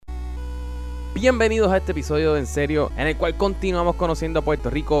Bienvenidos a este episodio de En Serio, en el cual continuamos conociendo a Puerto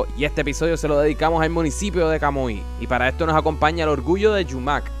Rico y este episodio se lo dedicamos al municipio de Camuy. Y para esto nos acompaña el orgullo de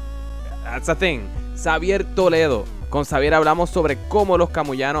Yumac. That's a thing. Xavier Toledo. Con Xavier hablamos sobre cómo los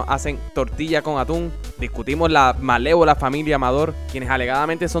camuyanos hacen tortilla con atún. Discutimos la malévola familia Amador, quienes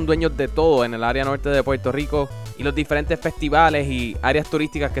alegadamente son dueños de todo en el área norte de Puerto Rico, y los diferentes festivales y áreas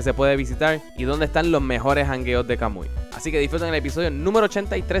turísticas que se puede visitar y dónde están los mejores jangueos de Camuy. Así que disfruten el episodio número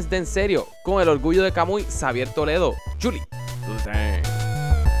 83 de En Serio, con el orgullo de Camuy, Xavier Toledo. Julie.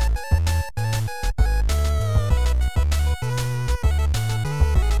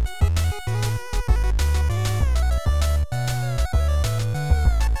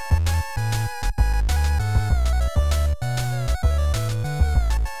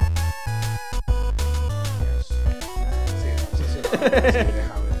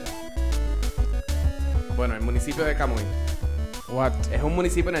 Bueno, el municipio de Camuy. What? Es un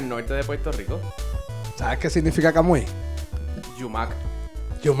municipio en el norte de Puerto Rico. ¿Sabes qué significa Camuy? Yumac.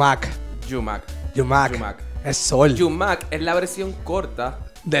 Yumac. Yumac. Yumac. Yumac. Es sol. Yumac es la versión corta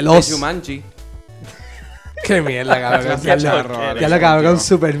De los. de Jumanji. Qué mierda, cabrón. Ya Ya lo cabrón,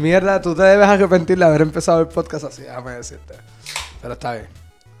 super mierda. Tú te debes arrepentir de haber empezado el podcast así, déjame decirte. Pero está bien.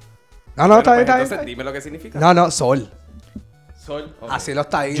 No, Bueno, está bien, pues está bien. entonces dime lo que significa. No, sol. Sol. Ok. Así lo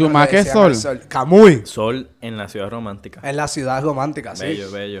está ahí. Yumac es sol. Camuy. Sol en la ciudad romántica. En la ciudad romántica, sí.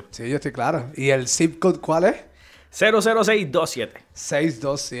 Bello, bello. Sí, yo estoy claro. ¿Y el zip code cuál es? 00627.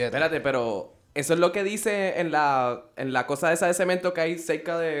 627. Espérate, pero eso es lo que dice en la cosa esa de cemento que hay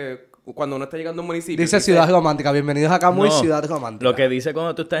cerca de cuando uno está llegando a un municipio. Dice ciudad romántica. Bienvenidos a Camuy, No, ciudad romántica. Lo que dice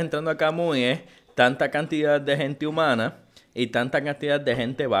cuando tú estás entrando a Camuy es tanta cantidad de gente humana y tanta cantidad de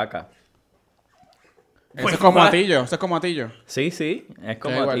gente vaca. Eso es como Atillo, eso es como Atillo. Sí, es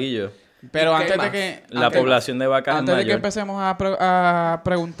como igual. Atillo. Pero ¿Y qué antes más? de que... La población de vacas es Antes de que mayor. empecemos a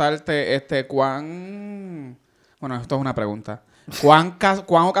preguntarte, ¿cuán... Bueno, esto es una pregunta. ¿Cuán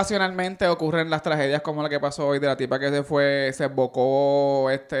ocasionalmente ocurren las tragedias como la que pasó hoy de la tipa que se embocó,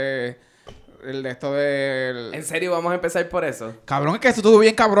 el de esto del... ¿En serio vamos a empezar por eso? Cabrón, es que eso estuvo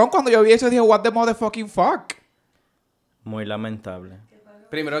bien cabrón. Cuando yo vi eso dije, what the motherfucking fuck. Muy lamentable.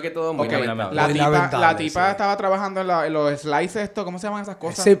 Primero que todo, muy Ok, lamentable. la Muy tipa, lamentable, tipa sí. estaba trabajando en los slices, ¿cómo se llaman esas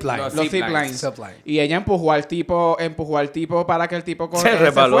cosas? Zipline. Los Los ziplines. ziplines. Y ella empujó al tipo para que el tipo Se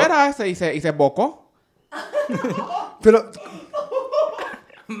resbaló. fuera y se embocó. Pero,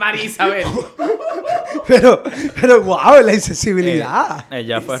 María Isabel. pero, wow, la insensibilidad.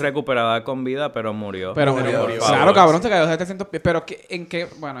 Ella fue recuperada con vida, pero murió. Pero Murió. murió. Por Claro, favor. cabrón, se cayó de 700 pies. Pero ¿en qué?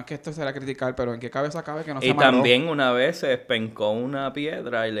 Bueno, es que esto será criticar, pero ¿en qué cabeza cabe que no se Y amarró? también una vez se despencó una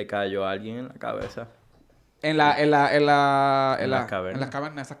piedra y le cayó a alguien en la cabeza. En las las cavernas.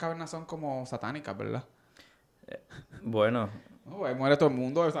 cavernas. Esas cavernas son como satánicas, ¿verdad? Bueno, No, güey, muere todo el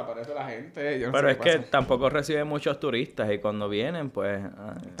mundo, desaparece la gente. Yo no pero sé es qué que pasa. tampoco recibe muchos turistas y cuando vienen, pues...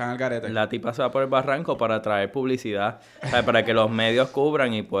 Están al garete. La tipa se va por el barranco para traer publicidad, o sea, para que los medios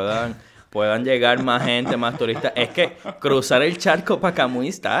cubran y puedan llegar más gente, más turistas. Es que cruzar el charco para Camuy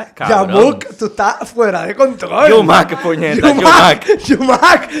está cabrón. Yamuk, tú estás fuera de control. Yumac, puñeta, Yumac.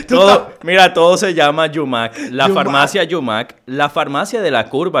 Yumac. Tú Todo, estás... mira, todo se llama Yumac. La Yumac. farmacia Yumac, la farmacia de la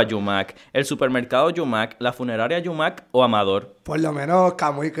curva Yumac, el supermercado Yumac, la funeraria Yumac o Amador. Por lo menos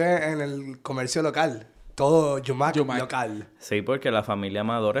Camuy que en el comercio local. Todo Yumac local. Sí, porque la familia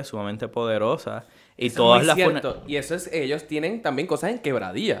Amador es sumamente poderosa. Y Eso todas es muy las cierto. Y eso es, ellos tienen también cosas en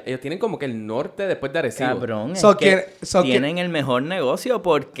Quebradilla. Ellos tienen como que el norte después de Arecibo. Cabrón, So es que que- tienen el mejor negocio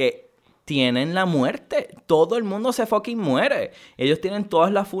porque tienen la muerte. Todo el mundo se fucking muere. Ellos tienen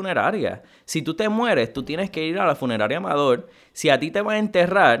todas las funerarias. Si tú te mueres, tú tienes que ir a la funeraria Amador. Si a ti te van a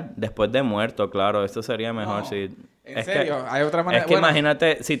enterrar, después de muerto, claro, esto sería mejor. No. Si... ¿En es serio? Que, ¿Hay otra manera? es que Bueno,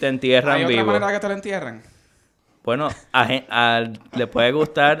 imagínate si te entierran ¿hay otra vivo. manera que te lo entierran? Bueno, le puede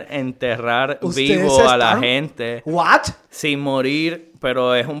gustar enterrar Ustedes vivo a la están- gente What? sin morir,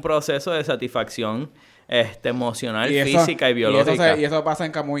 pero es un proceso de satisfacción emocional, física y biológica. Y eso pasa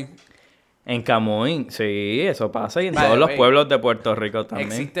en Camuy. En Camuy, sí, eso pasa. Y en Vale, todos los wait. pueblos de Puerto Rico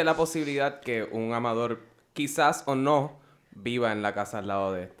también. Existe la posibilidad que un amador, quizás o no, viva en la casa al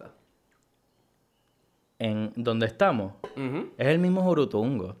lado de esta. En donde estamos, Ujú. es el mismo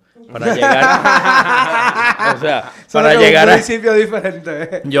Jurutungo. Para llegar... o sea, Solo para que llegar un a... municipio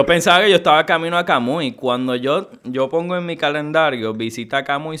diferente. Yo pensaba que yo estaba camino a Camuy. Cuando yo pongo en mi calendario visita a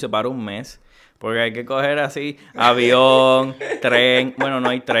Camuy, se para un mes. Porque hay que coger así avión, tren. Bueno, no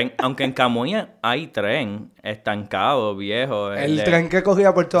hay tren. Aunque en Camuy hay tren estancado, viejo. El tren que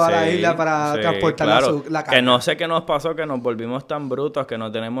cogía por toda la Sí, isla para sí, transportar claro. la Que carga. no sé qué nos pasó, que nos volvimos tan brutos que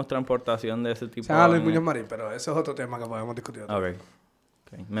no tenemos transportación de ese tipo. Se llama Luis Muñoz Marín, pero eso es otro tema que podemos discutir. Ok.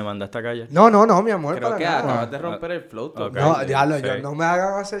 Ok. ¿Me mandaste a callar? No, mi amor, Creo para que nada. acabas de romper el flow. Ok. No, diablo, Sí. yo no me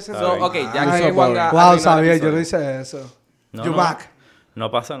hagan hacer So, sensación. ok, ya Ay, que so Juanga Wow, arruinó el sabía, yo episodio. no hice eso. No, Yumac.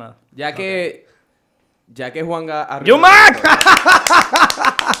 no pasa nada. Ya que Juanga arruinó ¡Yumac!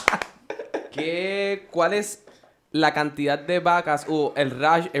 ¿Cuál es la cantidad de vacas o el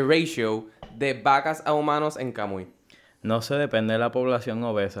ratio de vacas a humanos en Camuy? No sé, depende de la población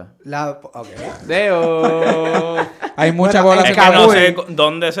obesa. Ok. Deo. Hay mucha Bueno, población. Es que no Camuy. sé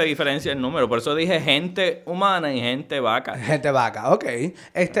dónde se diferencia el número. Por eso dije gente humana y gente vaca. Gente vaca, ok.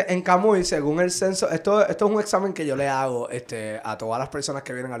 En Camuy, según el censo, esto es un examen que yo le hago a todas las personas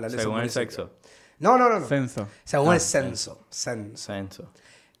que vienen a hablar de Según su el municipio. sexo. No. Censo. Según el censo. Censo.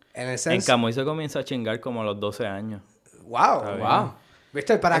 En el En censo. Camuy se comienza a chingar como a los 12 años. Wow. bien. Wow.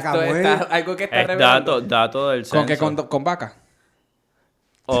 ¿Viste? Para Esto Camuy. está algo que está Es revelando. dato del censo. ¿Con qué? ¿Con vaca?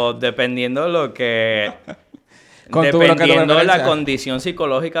 O dependiendo lo que... Con tu dependiendo de la preferencia. condición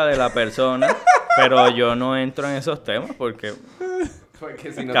psicológica de la persona. Pero yo no entro en esos temas porque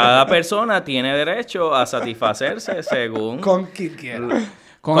Porque si no cada persona tiene derecho a satisfacerse según... Con quien quiera.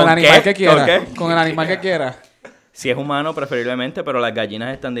 Con ¿Con el animal qué? que quiera. ¿Con qué? Con el animal que quiera. Si es humano, preferiblemente, pero las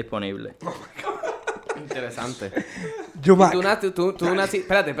gallinas están disponibles. Interesante. Yumac. Tú naciste...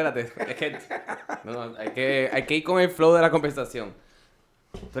 Espérate. Es que... No, hay que ir con el flow de la conversación.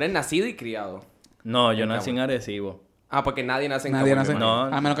 Tú eres nacido y criado. No, yo En nací en Arecibo. Ah, porque nadie nace en Nadie Camuy, nace. me No.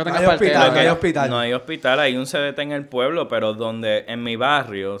 imagino. A menos que No tengas hay hospital, partera. no hay hospital. No hay hospital, hay un CDT en el pueblo, pero donde en mi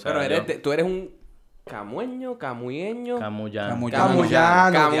barrio, o sea, Pero yo- tú eres un camueño, camuyeño... Camuyano. Camuyano.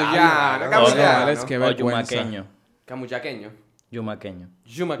 Camuyano. Camuyano. Camuyano. Alex, qué O vergüenza. yumaqueño. Camuyaqueño. Yumaqueño.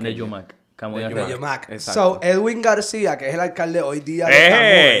 Yumaqueño. De Yumac. Camuy De De Yumac. Yumac. Exacto. So, Edwin García, que es el alcalde hoy día de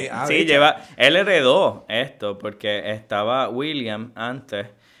Camuy. Ah, Sí, ¿viste? él heredó esto porque estaba William antes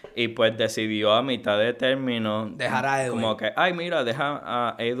y pues decidió a mitad de término Dejar a Edwin. como que, ay mira, deja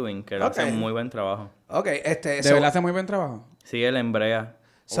a Edwin que él hace Ok. un muy buen trabajo. Ok, ¿De so, verdad hace muy buen trabajo? Sí, él embrea.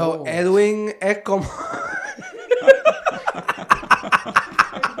 so Edwin es como...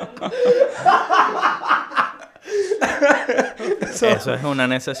 Eso es una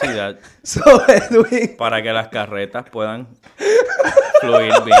necesidad So, Edwin... para que las carretas puedan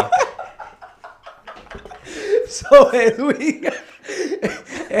fluir bien. So, Edwin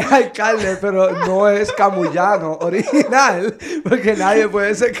es alcalde, pero no es camuyano original, porque nadie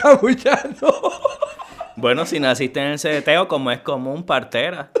puede ser camuyano. Bueno, si naciste en el CDT o como es común,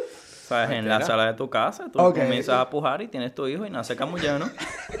 partera. ¿Sabes? En la sala de tu casa, tú Ok. comienzas a pujar y tienes tu hijo y nace camuyano.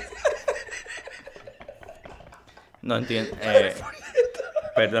 No entiendo.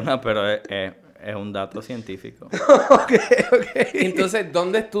 Perdona, pero es un dato científico. Ok. Entonces,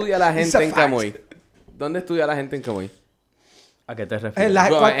 ¿dónde estudia la It's a gente en fact. Camuy? ¿Dónde estudia la gente en Camuy? ¿A qué te refieres? En la-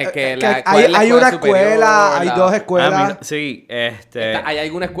 Bueno, cua- es que que ¿cuál es la hay una escuela escuela, superior, hay la- dos escuelas. mira, sí, ¿Hay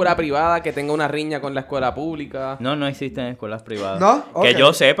alguna escuela privada que tenga una riña con la escuela pública? No existen escuelas privadas. ¿No? Ok. Que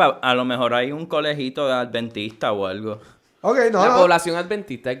yo sepa, a lo mejor hay un colegito de adventista o algo. Ok, no, ¿La no. población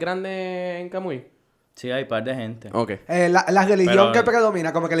adventista es grande en Camuy? Sí, hay par de gente. Ok. La religión Pero- que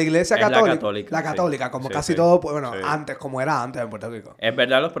predomina, como que la iglesia Es la católica. católica, La sí. católica, como Sí, casi sí. todo, pues, bueno, Sí. antes, como era antes en Puerto Rico. Es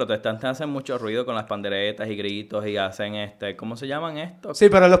verdad, los protestantes hacen mucho ruido con las panderetas y gritos y hacen ¿cómo se llaman estos? Sí,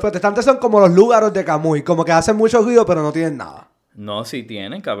 pero los protestantes son como los lúgaros de Camuy, como que hacen mucho ruido, pero no tienen nada. No, sí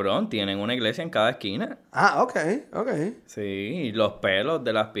tienen, cabrón. Tienen una iglesia en cada esquina. Ah, ok. Sí, y los pelos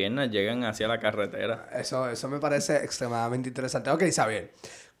de las piernas llegan hacia la carretera. Eso me parece extremadamente interesante. Ok, Xavier.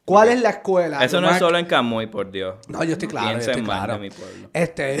 ¿Cuál es la escuela? Eso no es Yumac? solo en Camuy, por Dios. No, yo estoy claro, yo Piensen estoy mal claro. de mi pueblo.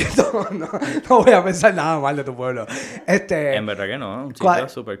 No voy a pensar nada mal de tu pueblo. En verdad que no, un sitio ¿cuál,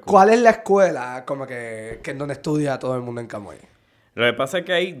 súper cool. cuál es la escuela como que en donde estudia todo el mundo en Camuy? Lo que pasa es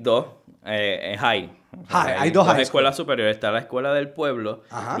que hay dos Hay dos high escuelas superiores. Está la escuela del pueblo,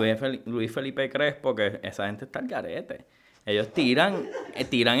 Ajá. Luis Felipe Crespo, que esa gente está al garete. Ellos tiran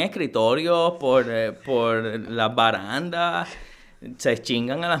escritorios por las barandas, se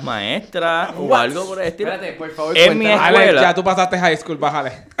chingan a las maestras o algo por el estilo. Espérate, por favor, En mi cuéntame. escuela- Alex, ya tú pasaste high school,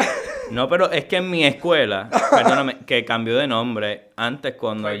 bájale. No, pero es que en mi escuela, perdóname, que cambió de nombre antes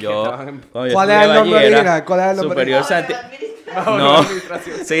cuando Porque yo... estaban en- cuando yo ¿Cuál es estudié el nombre bachillerato, original? ¿Cuál es el nombre Superior original? Santi- No,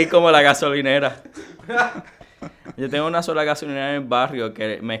 sí, como la gasolinera. Yo tengo una sola gasolinera en el barrio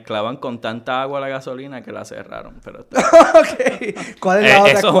que mezclaban con tanta agua la gasolina que la cerraron. Pero Ok. ¿Cuál es la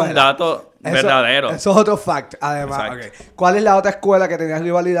otra eso es escuela? un dato verdadero. Eso es otro fact, además. Exacto. Ok. ¿Cuál es la otra escuela que tenías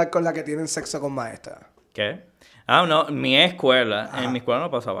rivalidad con la que tienen sexo con maestra? ¿Qué? No, mi escuela, en mi escuela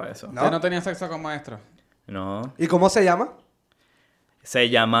no pasaba eso. ¿No? ¿Usted no tenía sexo con maestro? No. ¿Y cómo se llama? Se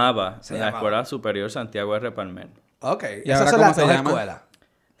llamaba Se la llamaba. Escuela Superior Santiago R. Palmer. Ok. ¿Y Esas ahora son cómo las se dos llama? escuelas.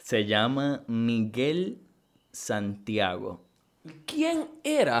 Se llama Miguel Santiago. ¿Quién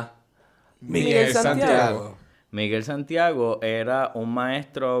era Miguel Santiago. Miguel Santiago era un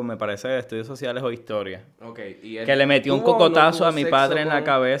maestro, me parece, de estudios sociales o historia. Ok, y él Que le metió un tuvo o no cocotazo tuvo a mi sexo padre en la con-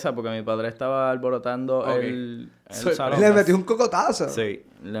 cabeza porque mi padre estaba alborotando Ok. el salón. Le metió un cocotazo. Sí,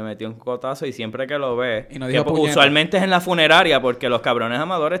 le metió un cocotazo y siempre que lo ve, Y no que dijo puñeta. usualmente es en la funeraria porque los cabrones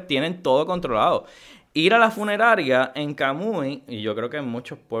amadores tienen todo controlado. Ir a la funeraria en Camuy, y yo creo que en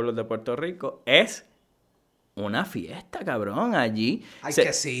muchos pueblos de Puerto Rico, es una fiesta, cabrón, allí. Hay Se-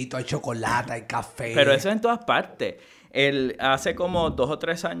 quesito, hay chocolate, hay café. Pero eso en todas partes. Hace como 2 o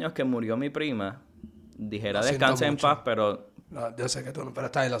 3 años que murió mi prima, dijera Lo siento descanse en mucho. paz, pero No, yo sé que tú no, pero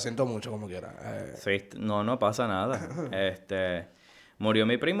está bien, lo siento mucho como quiera. sí, no pasa nada. Murió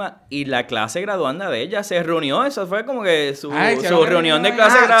mi prima y la clase graduanda de ella se reunió. Eso fue como que su hicieron reunión de reunión.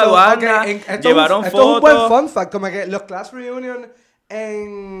 clase so, graduanda. ok, esto Llevaron esto es un buen fotos. fun fact, como que los class reunion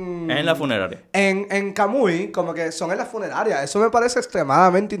en... Es en la funeraria. En Camuy, como que son en la funeraria. Eso me parece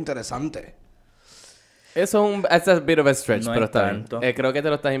extremadamente interesante. Eso es that's a bit of a stretch, No pero es está tanto. bien. Creo que te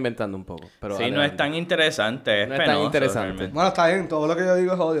lo estás inventando un poco. Pero Sí, no es tan interesante. Es No es tan penoso, interesante. realmente. Bueno, está bien, todo lo que yo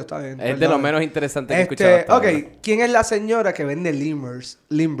digo es odio, está bien. Es de perdón. lo menos interesante que he escuchado hasta Ok, ahora. ¿quién es la señora que vende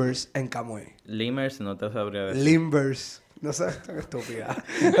limbers en Camuy? Limers no te sabría decir. Limbers. No seas tan estúpida.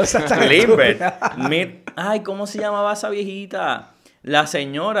 No seas tan Limbers. estúpida. Ay, ¿cómo se llamaba esa viejita? La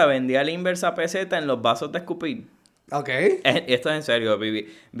señora vendía Limbers a peseta en los vasos de escupir. Ok. Esto es en serio,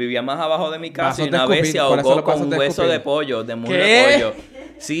 vivía más abajo de mi casa Vasos y de una vez escupir, se ¿cuáles son ahogó los con vasos un de hueso escupir? de pollo, de muslo ¿Qué? de pollo.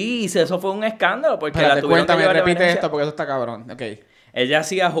 Sí, eso fue un escándalo porque la Espérate, tuvieron que cuéntame, llevar de repite emergencia. esto porque eso está cabrón. Ok. Ella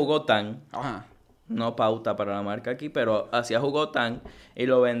hacía jugotán, Ajá. no pauta para la marca aquí, pero hacía jugotán y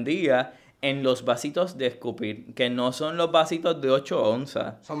lo vendía en los vasitos de escupir, que no son los vasitos de 8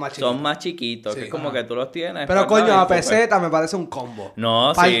 onzas. Son más chiquitos. Son más chiquitos, Sí, que es como ajá. que tú los tienes. Pero guardados coño, y a tú, pues, peseta me parece un combo.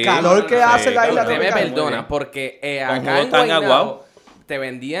 No, Para sí. el calor que hace la isla Usted me tropical. perdona, porque Con acá jugo en tan Guaynabo aguado. te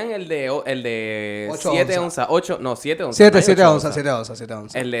vendían el de Ocho 7 onzas. onzas. 8, no, 7 onzas. 7 no hay 7 ocho onzas, 7 onzas, 7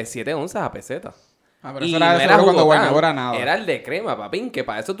 onzas. El de 7 onzas a peseta. Ah, pero Y eso era no de era seguro cuando Jugotán, Guaynabo era nada. era el de crema, papín, que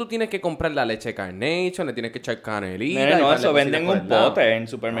para eso tú tienes que comprar la leche Carnation, le tienes que echar canelita. Nene, y no, par de eso cositas venden por un el lado. pote en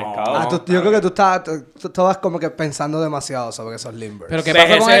supermercado. Ah, yo creo que tú estabas como que pensando demasiado sobre esos limbers. Pero ¿qué Pues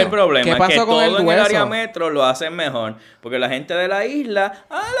pasó con ese es el- el problema, qué pasó que con todo el en el hueso? área metro lo hacen mejor. Porque la gente de la isla,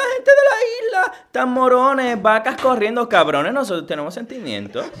 la gente de la isla, tan morones, vacas corriendo, cabrones, nosotros tenemos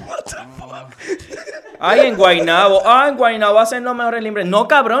sentimientos. Ay, en Guaynabo hacen los mejores limbres. No,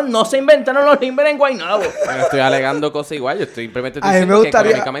 cabrón, no se inventaron los limbres en Guaynabo. Yo no estoy alegando cosas igual, yo estoy simplemente A mí me diciendo que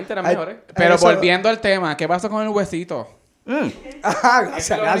gustaría- económicamente eran Ay, mejores. Pero Eso- volviendo al tema, ¿qué pasó con el huesito? Ajá, Eso gracias, es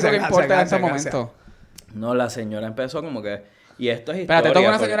lo único gracias, que importa gracias, en ese gracias. momento. No, la señora empezó como que... Y esto es historia. Espérate, tengo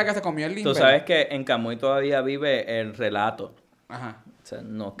una porque señora que se comió el limber. Tú sabes que en Camuy todavía vive el relato. Ajá. O sea,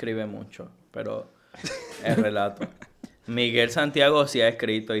 no escribe mucho, pero el relato. Miguel Santiago sí ha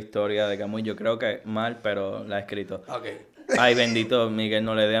escrito historia de Camuy. Yo creo que mal, pero la ha escrito. Ok. Ay, bendito Miguel,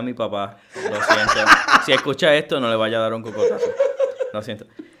 no le dé a mi papá. Lo siento. Si escucha esto, no le vaya a dar un cocotazo. Lo siento.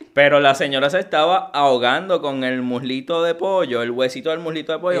 Pero la señora se estaba ahogando con el muslito de pollo, el huesito del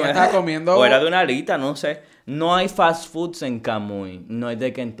muslito de pollo. Ella estaba comiendo- O era de una alita, no sé. No hay fast foods en Camuy. No es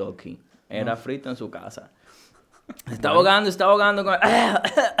de Kentucky. Era frito en su casa. Se está ahogando con...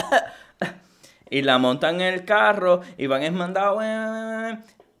 Y la montan en el carro y van esmandados.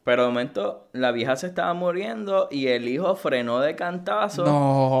 Pero de momento la vieja se estaba muriendo y el hijo frenó de cantazo.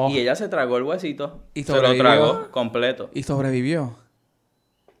 No. Y ella se tragó el huesito. ¿Y se lo sobrevivió? tragó completo. Y sobrevivió.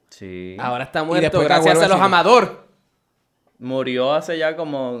 Sí. Ahora está Y muerto después gracias tragó a el los vecino. Amador. Murió hace ya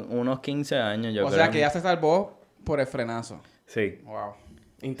como unos 15 años, yo O creo. sea que ya se salvó por el frenazo. Sí. Wow.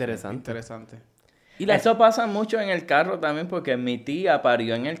 Interesante. Interesante. Y Eso pasa mucho en el carro también porque mi tía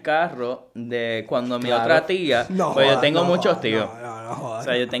parió en el carro de cuando mi Claro. otra tía... No pues yo jodas, tengo no muchos jodas, tíos. No O jodas.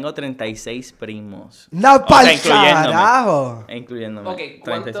 sea, yo tengo 36 primos. ¡No, O sea, pa'l incluyéndome. carajo! Incluyéndome. Ok, 36.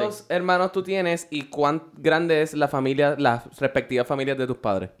 ¿cuántos hermanos tú tienes y cuán grande es la familia, las respectivas familias de tus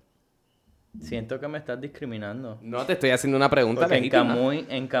padres? Siento que me estás discriminando. No, te estoy haciendo una pregunta Porque legítima.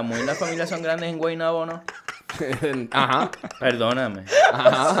 en Camuy las familias son grandes, en Guaynabo no. Ajá. Perdóname.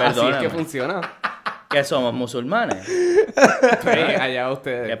 Ajá. Así es Perdóname. que funciona. ¿Qué somos, musulmanes? Sí, allá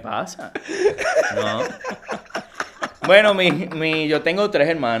ustedes. ¿Qué pasa? No. Bueno, yo tengo 3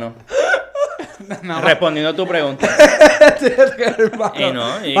 hermanos. Respondiendo a tu pregunta. Tienes tres hermanos. Y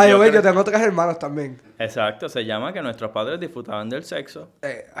no, y Ay, yo güey, creo- yo tengo tres hermanos también. Exacto, se llama que nuestros padres disfrutaban del sexo.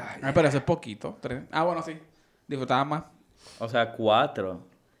 Ay, Ay, pero eso es poquito. 3. Ah, bueno, sí. Disfrutaba más. O sea, 4.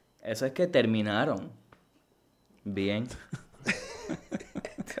 Eso es que terminaron. Bien.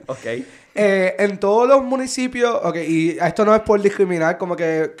 Ok. En todos los municipios, ok, y esto no es por discriminar, como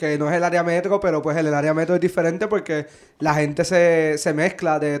que no es el área metro, pero pues el área metro es diferente porque la gente se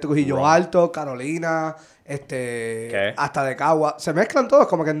mezcla de Trujillo Alto, Carolina, ¿Qué? hasta de Cagua. Se mezclan todos,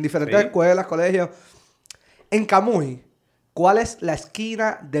 como que en diferentes Sí. escuelas, colegios. En Camuy, ¿cuál es la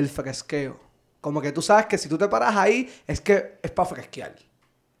esquina del fresqueo? Como que tú sabes que si tú te paras ahí, es que es para fresquear.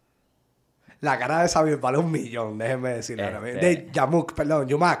 La cara de Xavier vale 1,000,000, déjenme decirlo. De Yumac, perdón.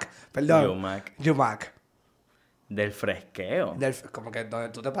 Yumac. Del fresqueo. Como que donde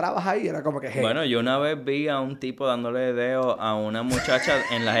tú te parabas ahí era como que... hey. Bueno, yo una vez vi a un tipo dándole dedo a una muchacha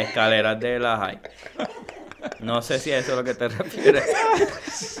en las escaleras de la high. No sé si a eso es lo que te refieres.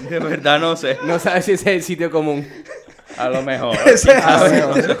 De verdad no sé. No sabes si ese es el sitio común. A lo mejor. Ese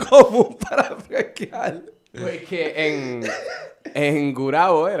es el común para fresquear. Pues que en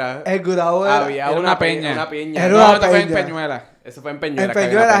Gurabo era. El Gurabo era... Había era una una peña. Una peña. Era No, una esto fue en peña. Peñuela. Eso fue en Peñuela. En que había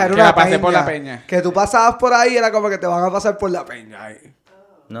Peñuelas una era Que una la pasé peña. por la peña. Que tú pasabas por ahí era como que te van a pasar por la peña ahí.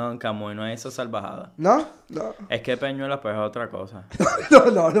 No, en Camuy no es eso salvajada. ¿No? No. Es que Peñuela pues es otra cosa. No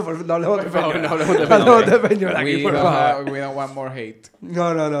hablemos de Por favor, Peñuela. no hablemos de No hablemos Peñuela. de Peñuela aquí, We por don't, favor. we don't want more hate.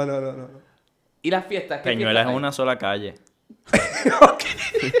 No. ¿Y las fiestas? ¿Qué Peñuela es fiestas hay? una sola calle.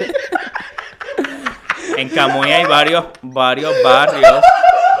 En Camuy hay varios barrios.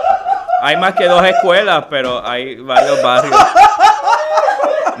 Hay más que 2 escuelas, pero hay varios barrios.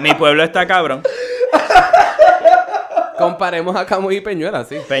 Mi pueblo está cabrón. Comparemos a Camuy y Peñuela,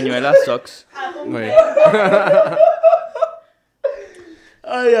 sí. Peñuela sucks. Muy bien.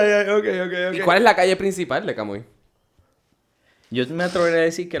 Ay, ok. ¿Y cuál es la calle principal de Camuy? Yo me atrevería a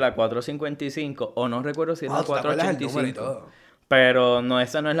decir que la 455, o no recuerdo si es la Ah, ¿tú te acuerdas el número y 485. todo? Pero no,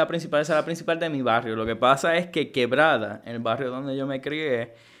 esa no es la principal, esa es la principal de mi barrio. Lo que pasa es que Quebrada, el barrio donde yo me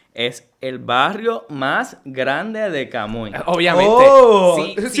crié, es el barrio más grande de Camuy. Obviamente. Oh,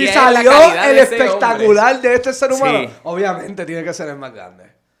 si es la salió calidad el de ese espectacular de este ser humano, Sí. obviamente tiene que ser el más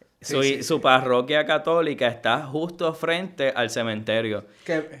grande. Su parroquia católica está justo frente al cementerio.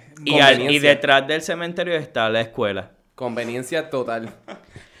 Que, Y detrás del cementerio está la escuela. hombre, conveniencia total.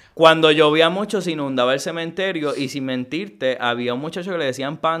 Cuando llovía mucho se inundaba el cementerio y sin mentirte, había un muchacho que le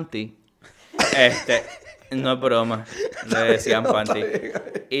decían Panty. No es broma, le decían Panty.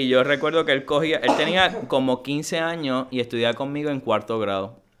 Y yo recuerdo que él tenía como 15 años y estudiaba conmigo en 4º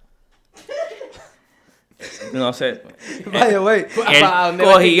grado. No sé. Vaya, güey. Él ¿Para dónde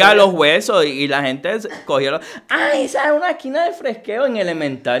va cogía esta los huesos y la gente cogía los... ¡Ay, esa es una esquina de fresqueo en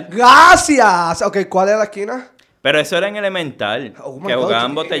elemental! ¡Gracias! Ok, ¿cuál es la esquina? Pero eso era en elemental, Oh my que God.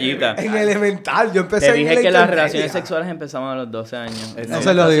 jugaban botellitas. En elemental. Yo empecé Te en dije la que las intermedia. relaciones sexuales empezaban a los 12 años. No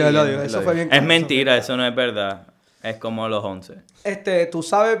se lo digo, Eso fue bien. Es mentira, eso no es verdad. Es como a los 11. Tú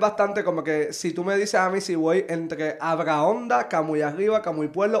sabes bastante como que si tú me dices a mí si voy entre Abraonda, Camuy Arriba, Camuy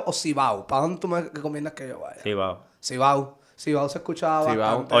Pueblo o Cibao, ¿para dónde tú me recomiendas que yo vaya? Sí, va. Cibao se escuchaba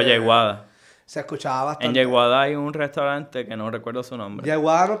Cibao. bastante. O Yeguada. Se escuchaba bastante. En Yeguada hay un restaurante que no recuerdo su nombre.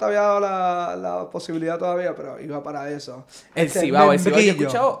 Yeguada no te había dado la posibilidad todavía, pero iba para eso. El Cibao, yo he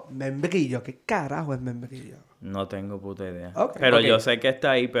escuchado. Membrillo, ¿qué carajo es membrillo? No tengo puta idea. Ok. Pero Ok. yo sé que está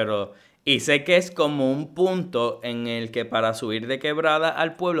ahí, pero... Y sé que es como un punto en el que para subir de Quebrada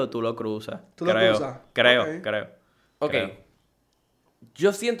al pueblo tú lo cruzas. ¿Tú lo cruzas? Creo. Ok. Creo.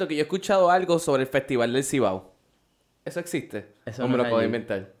 Yo siento que yo he escuchado algo sobre el Festival del Cibao. ¿Eso existe? Eso ¿O no me lo es puedo allí.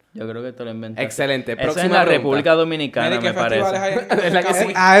 inventar? Yo creo que te lo inventé. Excelente. Eso es en Próxima la pregunta. República Dominicana, Mire, ¿qué me parece. festivales hay en ¿Verdad que sí?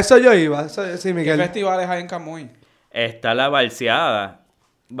 Camuy? A eso yo iba. Eso, sí, ¿Qué Miguel. festivales hay en Camuy? Está la Balseada.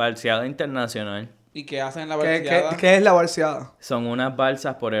 Balseada Internacional. ¿Y qué hacen en la ¿Qué, barciada? qué es la barciada? Son unas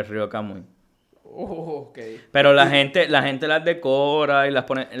balsas por el río Camuy. Ok. Pero la gente las decora y las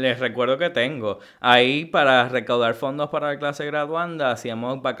pone. Les recuerdo que tengo. Ahí para recaudar fondos para la clase graduanda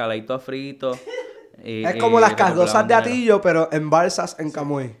hacíamos bacalaitos fritos. Es como las cargosas de dinero. Atillo, pero en balsas en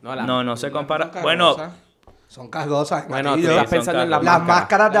Camuy. No se compara. Son Bueno, cargosas. Son cargosas en Bueno, tú Atillo. estás son pensando en las Las máscaras.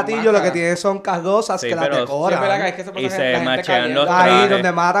 máscaras de Las Atillo lo que máscaras. tienen son cargosas Sí, que las pero- Sí, es verdad que decoran. es que se pasa Y la se gente machean cayendo. los Ahí trajes.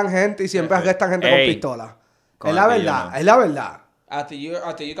 donde matan gente y siempre arrestan gente con Ey. pistola. Con Es la Atillo verdad, no. es la verdad. Atillo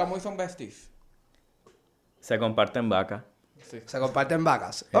y Camuy son besties. se comparten vacas. Se comparten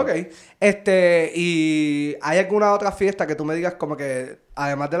vacas. Ok. Y ¿hay alguna otra fiesta que tú me digas como que,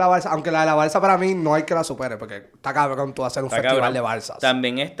 además de la balsa, aunque la de la balsa para mí no hay que la supere, porque está cabrón tú hacer un Está festival cabrón. de balsas.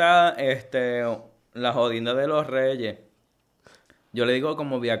 También está la jodida de los reyes. Yo le digo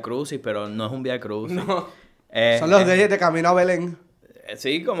como Via Crucis, pero no es un Via Crucis. No. Son los reyes de Camino a Belén.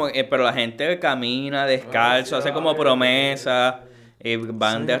 Sí, pero la gente camina descalzo, hace como promesa, y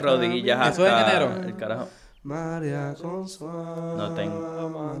van de rodillas hasta... ¿Eso es en enero? El carajo. María con su No tengo.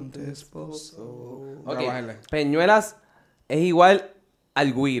 amante esposo. Ok. Vamos a bajarle. Peñuelas es igual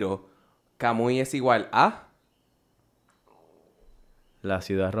al Guiro, Camuy es igual a... La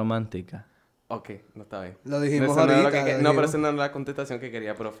ciudad romántica. Ok, no está bien. Lo dijimos Eso no era lo ahorita, que lo No, pero dijimos. esa no era la contestación que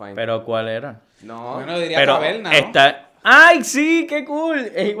quería, pero fine. ¿Pero cuál era? No. Bueno, diría Pero caverna, ¿no? está... ¡Ay, sí! ¡Qué cool!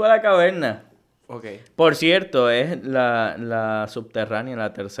 Es igual a caverna. Ok. Por cierto, es la subterránea,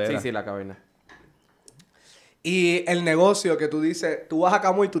 la tercera. Sí, sí, la caverna. Y el negocio que tú dices, tú vas a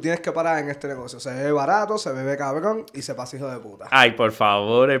Camuy y tú tienes que parar en este negocio. Se bebe barato, se bebe cabrón y se pasa hijo de puta. Ay, por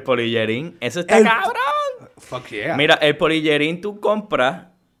favor, el polillerín. Eso está El- cabrón. Fuck yeah. Mira, el polillerín tú compras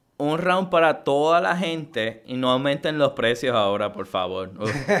un round para toda la gente y no aumenten los precios ahora, por favor.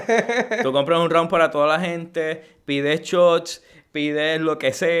 Uf. Tú compras un round para toda la gente, pides shots, pides lo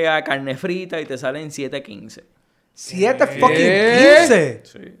que sea, carne frita y te salen 7.15. 7 fucking 15.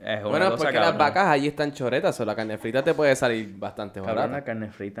 Sí, es una Bueno, cosa porque las cabrón. vacas allí están choretas, o la carne frita te puede salir bastante Cabrón, barata. la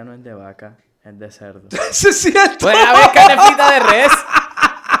carne frita no es de vaca, es de cerdo. Eso es cierto. Puede haber carne frita de res.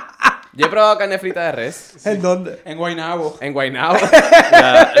 Yo he probado carne frita de res ¿En dónde? En Guaynabo. en Guaynabo.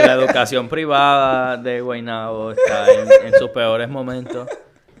 La educación privada de Guaynabo está en sus peores momentos.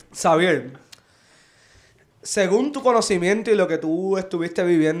 Xavier, según tu conocimiento y lo que tú estuviste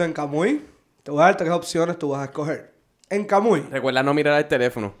viviendo en Camuy, te voy a dar 3 opciones, tú vas a escoger. En Camuy. Recuerda no mirar el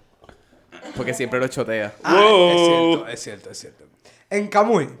teléfono. Porque siempre lo chotea. Es cierto. En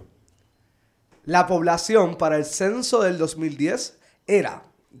Camuy, la población para el censo del 2010 era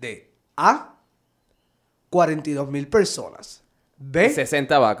de A, 42,000 personas. B,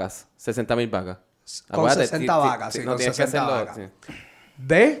 60 vacas. 60,000 vacas. con Acuérdate, 60 vacas, sí, no con tienes que 60 hacerlo. vacas. sí.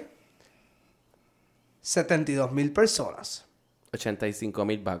 B, 72,000 personas.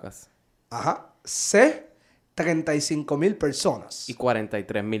 85,000 vacas. Ajá. C, 35,000 personas. Y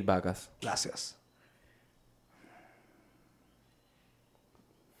 43,000 vacas. Gracias.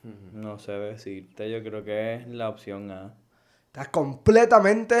 No sé decirte, yo creo que es la opción A. Estás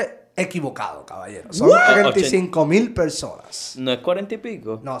completamente equivocado, caballero. Son 35,000 personas. ¿No es 40 y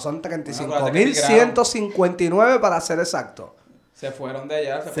pico? No, son Acuérdate que 35,159 para ser exacto. Se fueron de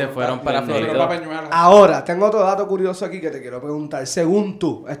allá. Se fueron para Florida. para Peñuelas. Ahora, tengo otro dato curioso aquí que te quiero preguntar. Según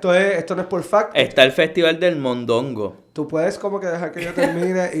tú, esto no es por fact. Está el Festival del Mondongo. Tú puedes como que dejar que yo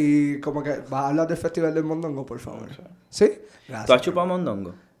termine y como que vas a hablar del Festival del Mondongo, por favor. ¿Sí? ¿Tú has Gracias. chupado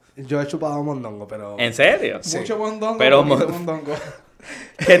mondongo? Yo he chupado mondongo, pero... ¿En serio? Sí. Mucho mondongo. Pero poquito mon- mondongo.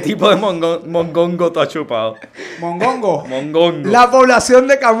 ¿Qué tipo de mongongo tú has chupado? Mongongo. Mongongo. La población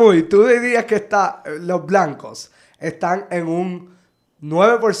de Camuy, tú dirías que los blancos están en un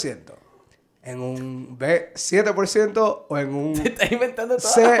 9%, en un B 7% o en un Estás inventando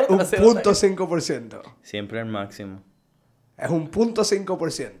todas C las un otras, punto 5%. Siempre el máximo. Es un punto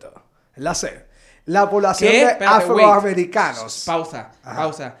 5%. Es la C. La población ¿Qué? de Espérate, afroamericanos. Pausa. Ajá.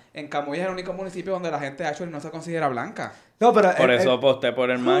 Pausa. En Camuy es el único municipio donde la gente actually no se considera blanca. No, pero Por es eso aposté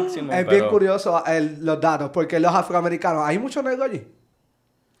por el máximo. bien pero curioso los datos, porque los afroamericanos, ¿hay muchos negros allí?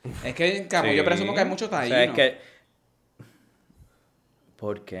 Es que en Camuy Sí. yo presumo que hay mucho O sea, taíno. es que...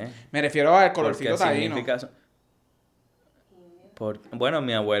 ¿Por qué? Me refiero al Porque colorcito taíno. significa eso. Bueno,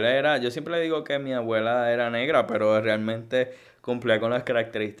 mi abuela era... Yo siempre le digo que mi abuela era negra, pero realmente cumplía con las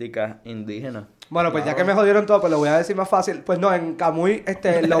características indígenas. Bueno, pues ya que me jodieron todo, pues lo voy a decir más fácil. Pues no, en Camuy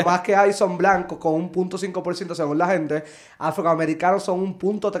lo más que hay son blancos con un 0.5% según la gente. Afroamericanos son un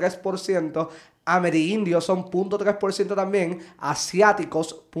 0.3%. Amerindios son 0.3% también.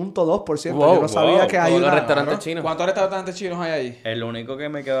 Asiáticos 0.2%. Wow, Yo no sabía wow, que hay todos los una... restaurantes chinos. ¿Cuántos restaurantes chinos hay ahí? El único que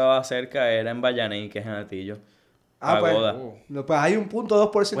me quedaba cerca era en Bayané, que es en Atillo. Ah, pues, Pagoda. no, pues hay un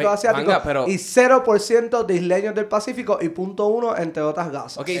 0.2% Wait, asiáticos manga, pero- y 0% de isleños del Pacífico y 0.1% entre otras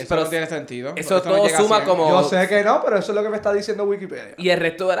gasas. Ok, Eso pero no tiene sentido. eso no todo llega a suma 100. como- Yo sé que no, pero eso es lo que me está diciendo Wikipedia. Y el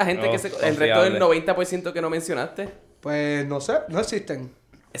resto de la gente No, el resto del confiable. 90% que no mencionaste. Pues no sé, no existen.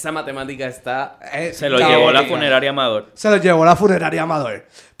 Esa matemática está... Se lo Ya, llevó la ok. funeraria Amador. Se lo llevó la funeraria Amador.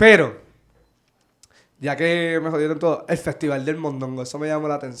 Pero, ya que me jodieron todo, el Festival del Mondongo, eso me llamó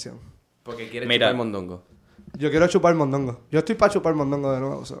la atención. Porque quiere Mira. chupar mondongo. Yo quiero chupar mondongo. Yo estoy para chupar mondongo de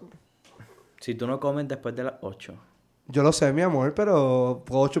nuevo. o sea. Si tú no comes después de las 8. Yo lo sé, mi amor, pero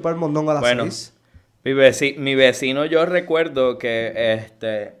puedo chupar mondongo a las Bueno. 6. Mi vecino, yo recuerdo que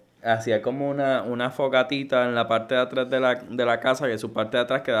hacía como una fogatita en la parte de atrás de la casa, que su parte de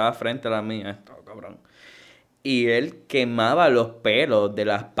atrás quedaba frente a la mía. Esto, cabrón. Y él quemaba los pelos de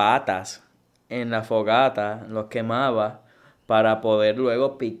las patas en la fogata, los quemaba para poder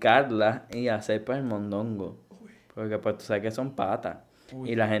luego picarlas y hacer pues el mondongo. Porque pues tú sabes que son patas.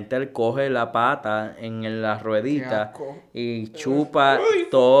 Y la gente coge la pata en la Qué ruedita asco. y chupa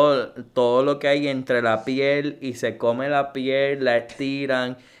todo lo que hay entre la piel y se come la piel, la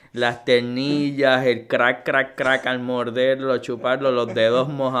estiran, las ternillas, el crack, crack, crack al morderlo, chuparlo, los dedos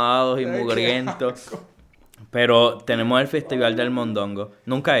mojados y mugrientos. Pero tenemos el Festival del Mondongo.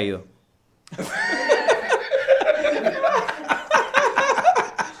 Nunca he ido.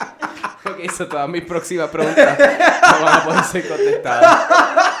 Ok, eso todas mis próximas preguntas no van a poder ser contestadas.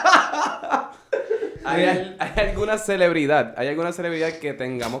 ¿Hay alguna celebridad? ¿Hay alguna celebridad que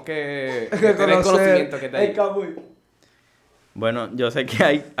tengamos que tener conocimiento que te el Camuy. Bueno, yo sé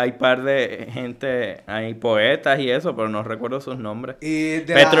que hay par de gente, hay poetas y eso, pero no recuerdo sus nombres. Y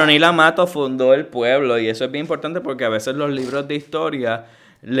de Petronila Mato fundó el pueblo y eso es bien importante porque a veces los libros de historia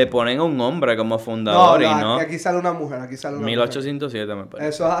le ponen a un hombre como fundador y no. Aquí sale una mujer, aquí sale una 1807 me parece.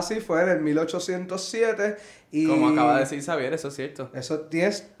 Eso es así, fue en el 1807 y... Como acaba de decir Xavier, eso es cierto. Eso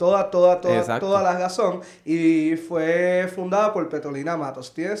tienes toda la razón. Y fue fundada por Petronila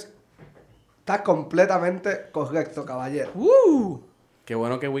Matos. Estás completamente correcto, caballero. Qué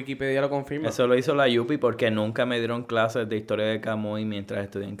bueno que Wikipedia lo confirma. Eso lo hizo la Yupi porque nunca me dieron clases de historia de Camuy mientras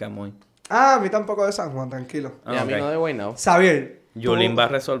estudié en Camuy. Ah, a mí tampoco de San Juan, tranquilo. Y a mí no de Guaynabo. Xavier. Yulín va a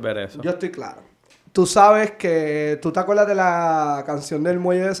resolver eso. Yo estoy claro. Tú sabes que... ¿Tú te acuerdas de la canción del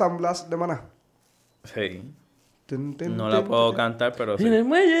Muelle de San Blas de Maná? Sí. Tin, tin, No la tin, puedo tin. cantar, pero sí. En el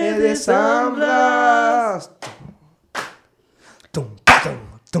muelle De San Blas. Tum, pa, tum,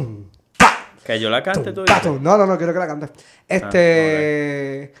 tum, pa, Que yo la cante tum, tú. pa, tum. No, quiero que la cantes.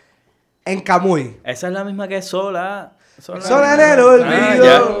 En Camuy. Esa es la misma que Sola. Sola en el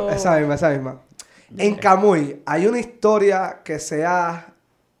olvido. ya. Esa misma. En Camuy hay una historia que sea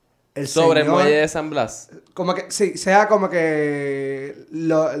el sobre el señor- muelle de San Blas. como que sí, sea como que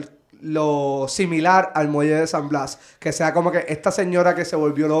lo similar al muelle de San Blas, que sea como que esta señora que se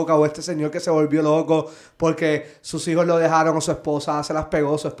volvió loca o este señor que se volvió loco porque sus hijos lo dejaron o su esposa se las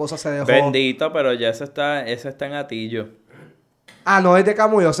pegó, su esposa se dejó. Bendito, pero ya ese está en Atillo. Ah, no es de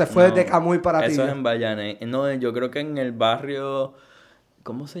Camuy, o se fue No, de Camuy para ti. Eso es en Vallané. No, yo creo que en el barrio...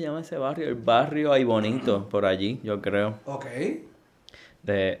 ¿Cómo se llama ese barrio? El barrio Ay Bonito, por allí, yo creo. Ok.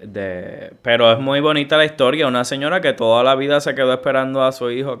 Pero es muy bonita la historia. Una señora que toda la vida se quedó esperando a su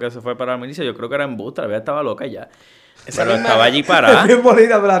hijo que se fue para la milicia. Yo creo que era en Busta, la vida estaba loca ya. Pero estaba allí Es parada. bien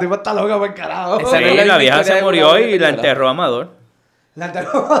bonita, pero la tipa está loca por carajo. Esa Sí, no es la la vieja historia se de murió una y la película. enterró Amador. La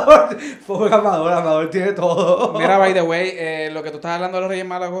enterró Amador. Pobre Amador, Amador tiene todo. Mira, by the way, lo que tú estás hablando de los Reyes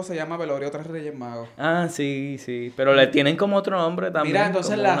Magos se llama Velorio 3 Reyes Magos. Ah, sí, sí. Pero le tienen como otro nombre también. Mira,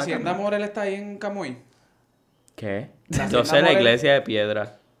 entonces como la una Hacienda cam- Morel está ahí en Camuy. ¿Qué? La Entonces Hacienda la Morel- iglesia de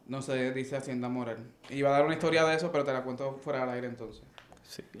piedra. No sé, dice Hacienda Morel. Iba a dar una historia de eso, pero te la cuento fuera del aire entonces.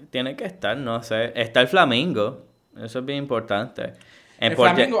 Sí, tiene que estar, no sé. Está el flamingo. Eso es bien importante. El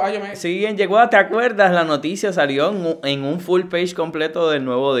flamingo, yo me... Sí, en Yeguada, ¿te acuerdas? La noticia salió en un full page completo del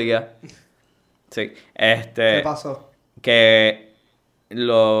Nuevo Día. Sí. ¿Qué pasó? Que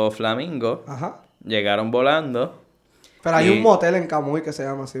los flamingos Ajá. llegaron volando. Pero hay Y- un motel en Camuy que se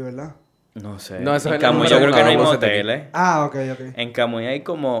llama así, ¿verdad? No sé. No, eso es en el Camuy número yo creo uno que no hay de Voces de moteles. Ah, ok. En Camuy hay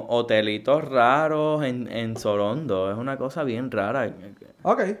como hotelitos raros en Sorondo. Es una cosa bien rara.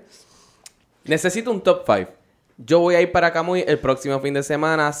 Ok. Necesito un top 5. Yo voy a ir para Camuy el próximo fin de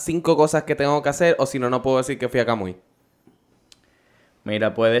semana. 5 cosas que tengo que hacer. O si no, no puedo decir que fui a Camuy.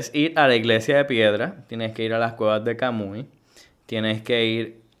 Mira, puedes ir a la iglesia de piedra. Tienes que ir a las cuevas de Camuy. Tienes que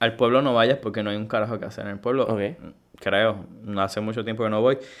ir... Al pueblo no vayas porque no hay un carajo que hacer en el pueblo. Ok. Creo. No hace mucho tiempo que no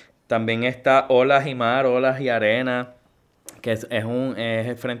voy. También está Olas y Mar, Olas y Arena. Que es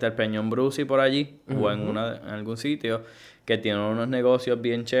frente al Peñón Bruce y por allí. O en algún sitio. Que tiene unos negocios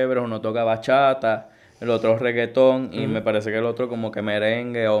bien chéveres. Uno toca bachata. El otro reggaetón. Y me parece que el otro como que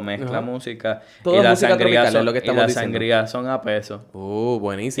merengue o mezcla música. Todo y es las música tropical, sangrías son, es lo que y estamos las diciendo. sangrías son a peso.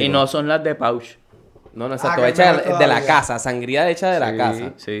 Buenísimo. Y no son las de Pouch. No, exacto. que Hecha mejor de la todavía. casa. Sangría hecha de la Sí,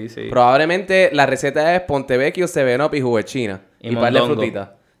 casa. Sí, sí. Probablemente la receta es Pontevecchio, Sevenop y Juvechina. Y Y par de mondongo. frutitas.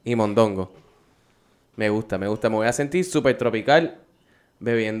 Y mondongo. Me gusta. Me voy a sentir súper tropical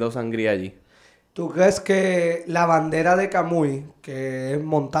bebiendo sangría allí. ¿Tú crees que la bandera de Camuy, que es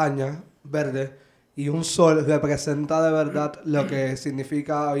montaña verde y un sol, representa de verdad lo que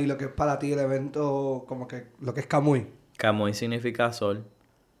significa y lo que es para ti el evento, como que lo que es Camuy? Camuy significa sol.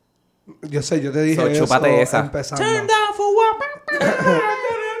 Yo sé, yo te dije So, eso chúpate esa. empezando.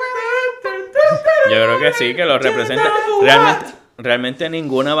 Yo creo que sí, que lo representa. Realmente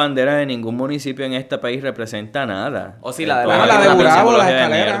ninguna bandera de ningún municipio en este país representa nada. O sí, la de Todas la de tienen una Gurabo, las simbología de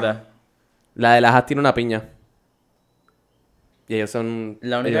escaleras. mierda. La de las As tiene una piña. Y ellos son...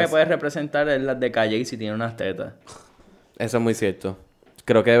 La única ellos- que puede representar es la de Calle y si tiene unas tetas. Eso es muy cierto.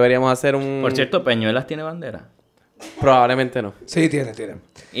 Creo que deberíamos hacer un... Por cierto, Peñuelas tiene bandera. Probablemente no. Sí, tiene.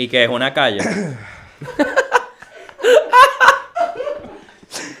 Y que es una calle.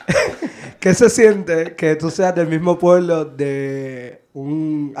 ¿Qué se siente que tú seas del mismo pueblo de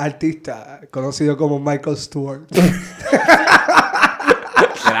un artista conocido como Michael Stewart?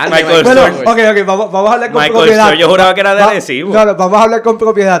 Grande, Michael Bueno, Stewart. ok, vamos a hablar con Michael propiedad. Stewart, yo juraba que era de Arecibo. No, vamos a hablar con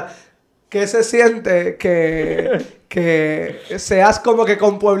propiedad. ¿Qué se siente que seas como que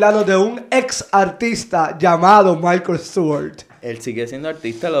compueblano de un ex artista llamado Michael Stewart? Él sigue siendo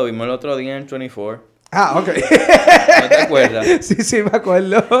artista, lo vimos el otro día en el 24. Ah, ok. ¿No te acuerdas? Sí, me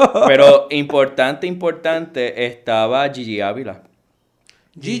acuerdo. Pero importante, estaba Gigi Ávila.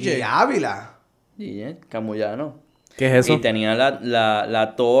 GJ. Ávila. Gigi, Camuyano. ¿Qué es eso? Y tenía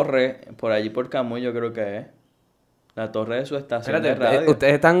la torre por allí por Camuy, yo creo que es. La torre de su estación Espérate, de radio.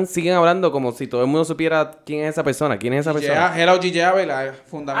 ustedes siguen hablando como si todo el mundo supiera quién es esa persona. ¿Quién es esa persona? Hello, GJ Ávila, Ah,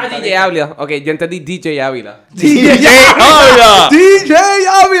 fundamentalista. DJ Ávila. Ok, yo entendí DJ Ávila. DJ Ávila. DJ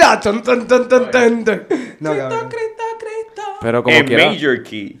Ávila. Tun, tun, tun, tun, tun, tun. No, cabrón. Pero como En quiera. Major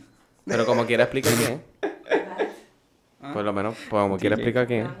Key. Pero como quiera explicar quién es. Por lo menos, pues, como quiera explicar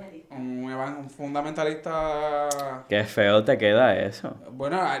quién es. Un fundamentalista... Qué feo te queda eso.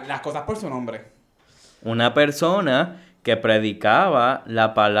 Bueno, las cosas por su nombre. Una persona que predicaba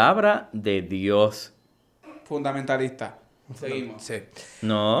la palabra de Dios. Fundamentalista. Seguimos. Sí.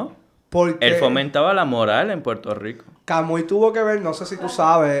 No. Porque Él fomentaba la moral en Puerto Rico. Camuy tuvo que ver, no sé si tú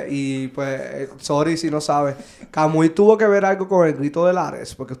sabes, y pues, sorry si no sabes, Camuy tuvo que ver algo con el grito de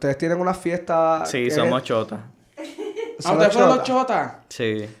Lares, porque ustedes tienen una fiesta... Sí, que somos es- chotas. ¿son ¿Ustedes fueron los chotas? chotas?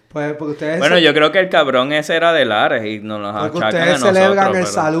 Sí. Pues porque ustedes... Bueno, yo creo que el cabrón ese era de Lares y nos los porque achacan a ustedes nosotros. celebran el pero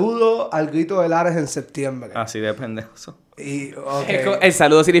saludo al grito de Lares en septiembre. Así de pendejo. Y, ok. El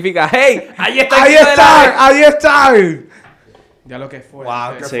saludo significa, ¡Hey! ¡Ahí está el ¡Ahí grito de están! Lares! ¡Ahí están! Ya lo que fue.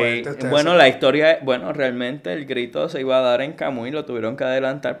 Wow, qué Sí, fuerte ustedes bueno, son. la historia, bueno, realmente el grito se iba a dar en Camuy, lo tuvieron que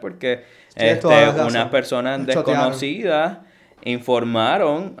adelantar porque Tienes toda la razón. unas personas Nos chotearon. desconocidas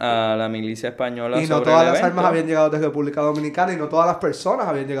informaron a la milicia española Y no sobre todas el las evento. armas habían llegado de República Dominicana y no todas las personas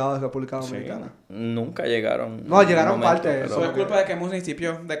habían llegado de República Sí, Dominicana. nunca llegaron. No, en llegaron un momento, parte de pero- ¿Eso es culpa de qué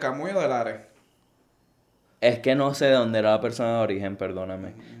municipio? ¿De Camuy o de Lares? Es que no sé de dónde era la persona de origen,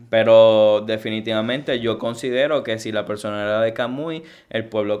 perdóname. Pero definitivamente yo considero que si la persona era de Camuy, el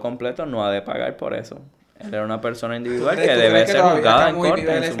pueblo completo no ha de pagar por eso. Él era una persona individual que ¿Tú debe crees que ser todavía juzgada en Camuy corte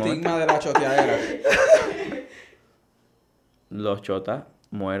vive el en su momento. estigma de la choteadera? Los chotas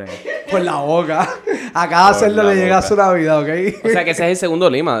mueren. Por la boca. A cada Por cerdo la le llega boca. su Navidad, ¿ok? O sea que ese es el segundo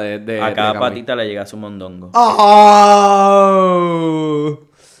lima de A cada Camuy. patita le llega su mondongo. ¡Oh!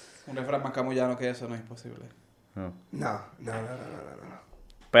 Un refrán más camuyano que eso no es posible. No. No.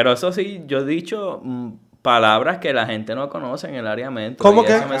 Pero eso sí, yo he dicho palabras que la gente no conoce en el área metro. ¿Cómo y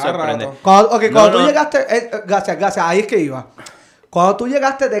que? Eso me Cada sorprende. rato. Cuando No, tú no. llegaste... gracias, ahí es que iba. Cuando tú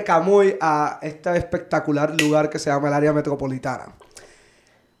llegaste de Camuy a este espectacular lugar que se llama el área metropolitana,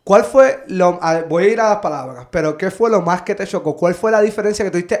 ¿cuál fue voy a ir a las palabras, pero ¿qué fue lo más que te chocó? ¿Cuál fue la diferencia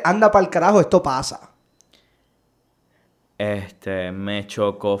que tú dijiste, anda para el carajo, esto pasa? Me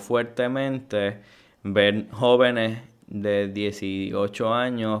chocó fuertemente ver jóvenes de 18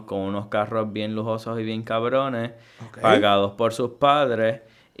 años con unos carros bien lujosos y bien cabrones, Ok. pagados por sus padres,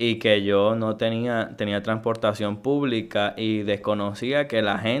 y que yo no tenía transportación pública y desconocía que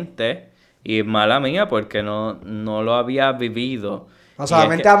la gente, y mala mía porque no lo había vivido. No Y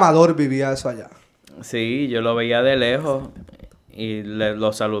solamente es que- Amador vivía eso allá. Sí, yo lo veía de lejos y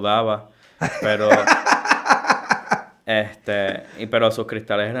lo saludaba, pero pero sus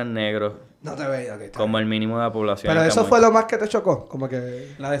cristales eran negros, No te veía, ok, está como el mínimo de la población. Pero en eso Camuy. fue lo más que te chocó, como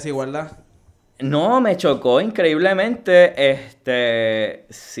que... La desigualdad. No, me chocó increíblemente,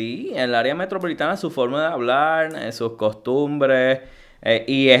 sí, el área metropolitana, su forma de hablar, sus costumbres,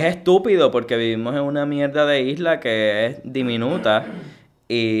 y es estúpido porque vivimos en una mierda de isla que es diminuta,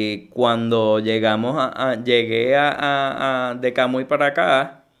 y cuando llegué de Camuy para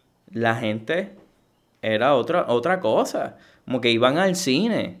acá, la gente era otra cosa, como que iban al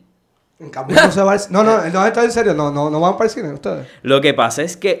cine. En Camuy no se va al... No, esto es en serio, no van para el cine ustedes. Lo que pasa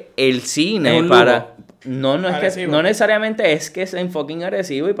es que el Es cine un para... lujo. No es que, Arecibo. no necesariamente es que sea en fucking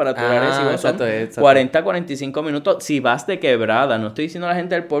Arecibo, y para tu Arecibo son exacto. 40-45 minutos si vas de Quebrada. No estoy diciendo a la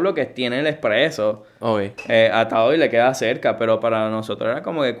gente del pueblo que tiene el expreso Ok. atado y le queda cerca, pero para nosotros era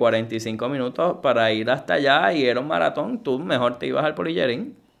como que 45 minutos para ir hasta allá y era un maratón. Tú mejor te ibas al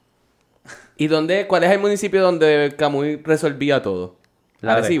Polillerín. ¿Y cuál es el municipio donde Camuy resolvía todo?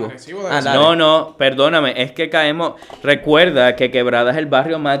 Lares. Arecibo. Arecibo de Ah, Arecibo. Lares. No, perdóname, es que caemos... Recuerda que Quebrada es el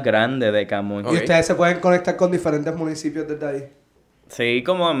barrio más grande de Camuy. Ok. Y ustedes se pueden conectar con diferentes municipios desde ahí. Sí,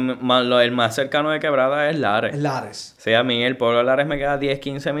 como el más cercano de Quebrada es Lares. En Lares. Sí, a mí el pueblo de Lares me queda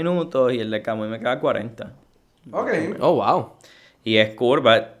 10-15 minutos y el de Camuy me queda 40. Ok. Oh, wow. Y es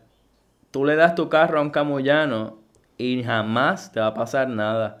curva. tú le das tu carro a un camullano y jamás te va a pasar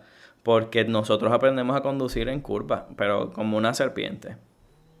nada. Porque nosotros aprendemos a conducir en curva, pero como una serpiente.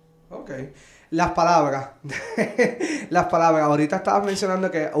 Ok. Las palabras. Las palabras. Ahorita estabas mencionando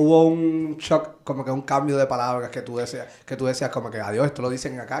que hubo un shock, como que un cambio de palabras que tú decías como que adiós, esto lo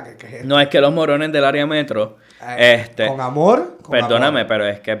dicen acá, que es esto. No es que los morones del área metro, Con amor. perdóname, pero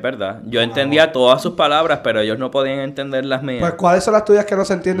es que es verdad. Yo entendía todas sus palabras, pero ellos no podían entender las mías. Pues, ¿cuáles son las tuyas que no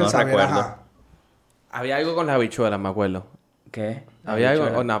se entienden? No Saber? recuerdo. Ajá. Había algo con las habichuelas, me acuerdo. ¿Qué? Había algo...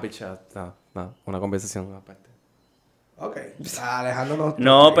 Oh, no, picha. No, una conversación aparte. Ok. Alejandro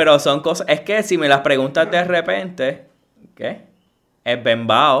No, pero son cosas... Es que si me las preguntas de repente... ¿Qué? Es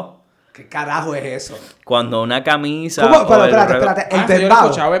bembao. ¿Qué carajo es eso? Cuando una camisa... ¿Cómo? Pero o el espérate. El Sí, yo lo he bembao.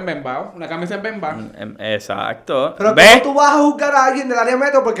 escuchado en bembao. Una camisa en bembao. Exacto. Pero ¿ves? ¿cómo tú vas a juzgar a alguien del área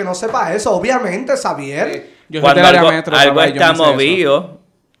metro porque no sepa eso? Obviamente, Xavier. Yo soy Cuando del área algo, metro, algo papá, y yo está me sé eso. movido...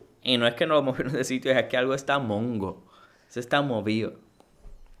 Y no es que no lo movieron de sitio, es que algo está mongo. Eso está movido.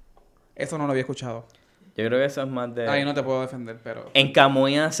 Eso no lo había escuchado. Yo creo que eso es más de... Ahí no te puedo defender, pero... En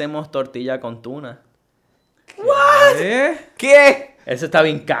Camuy hacemos tortilla con tuna. ¿Qué? Eso está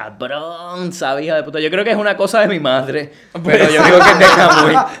bien cabrón, ¿sabes, hija de puta? Yo creo que es una cosa de mi madre. Pero yo digo que es de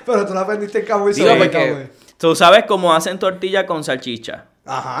Camuy. Pero tú lo aprendiste en Camuy. Digo, sobre porque Camuy. tú sabes cómo hacen tortilla con salchicha.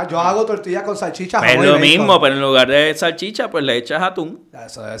 Ajá, yo hago tortilla con salchicha. Es jamón y lo bacon. mismo, pero en lugar de salchicha, pues le echas atún. Ya,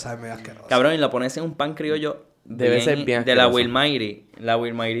 eso debe ser medio asqueroso. Cabrón, y lo pones en un pan criollo. Debe ser bien de la asqueroso. Wilmairi. La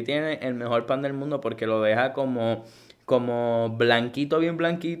Wilmairi tiene el mejor pan del mundo porque lo deja como blanquito, bien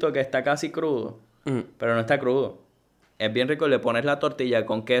blanquito, que está casi crudo. Pero no está crudo. Es bien rico. Le pones la tortilla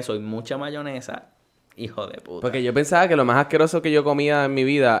con queso y mucha mayonesa. Hijo de puta. Porque yo pensaba que lo más asqueroso que yo comía en mi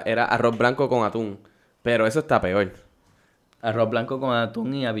vida era arroz blanco con atún. Pero eso está peor. Arroz blanco con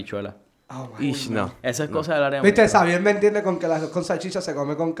atún y habichuela. Oh, my Ish, God. no. Esa es cosa del área Viste, metro. Xavier me entiende con que las con salchicha se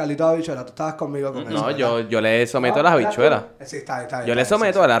come con caldito de habichuela. Tú estabas conmigo con eso. No, ¿verdad? yo le someto las habichuelas. Sí, está bien. Yo le está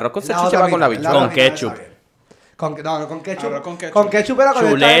bien, someto sí, el arroz con sí. La salchicha otra va con la mitad, habichuela. otra Con mitad de ketchup. Xavier. Con ketchup. Arroz con ketchup. Con ketchup era cuando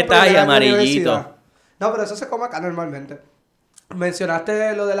Chuleta estaba en y primera amarillito. universidad. No, pero eso se come acá normalmente.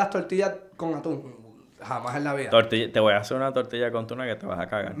 Mencionaste lo de las tortillas con atún. Jamás en la vida. Te voy a hacer una tortilla con tuna que te vas a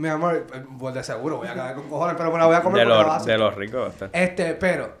cagar. Mi amor, pues de seguro voy a cagar con cojones, pero me la voy a comer porque la vas a hacer. De los ricos.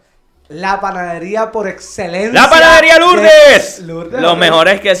 Pero la panadería por excelencia. ¡La panadería Lourdes! Lourdes. Los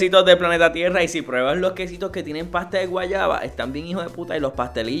mejores quesitos del planeta Tierra. Y si pruebas los quesitos que tienen pasta de guayaba, están bien hijos de puta. Y los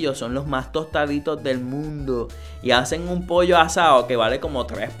pastelillos son los más tostaditos del mundo. Y hacen un pollo asado que vale como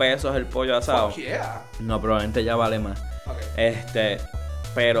 3 pesos el pollo asado. Fuck yeah. No, probablemente ya vale más. Ok.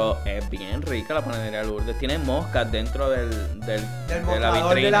 Pero es bien rica la panadería Lourdes. Tiene moscas dentro de Del la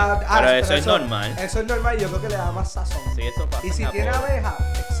mostrador vitrina. de la... pero eso es normal. Eso es normal y yo creo que le da más sazón. Sí, eso pasa Y si en tiene Japón. abeja,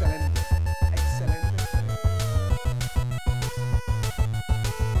 excelente.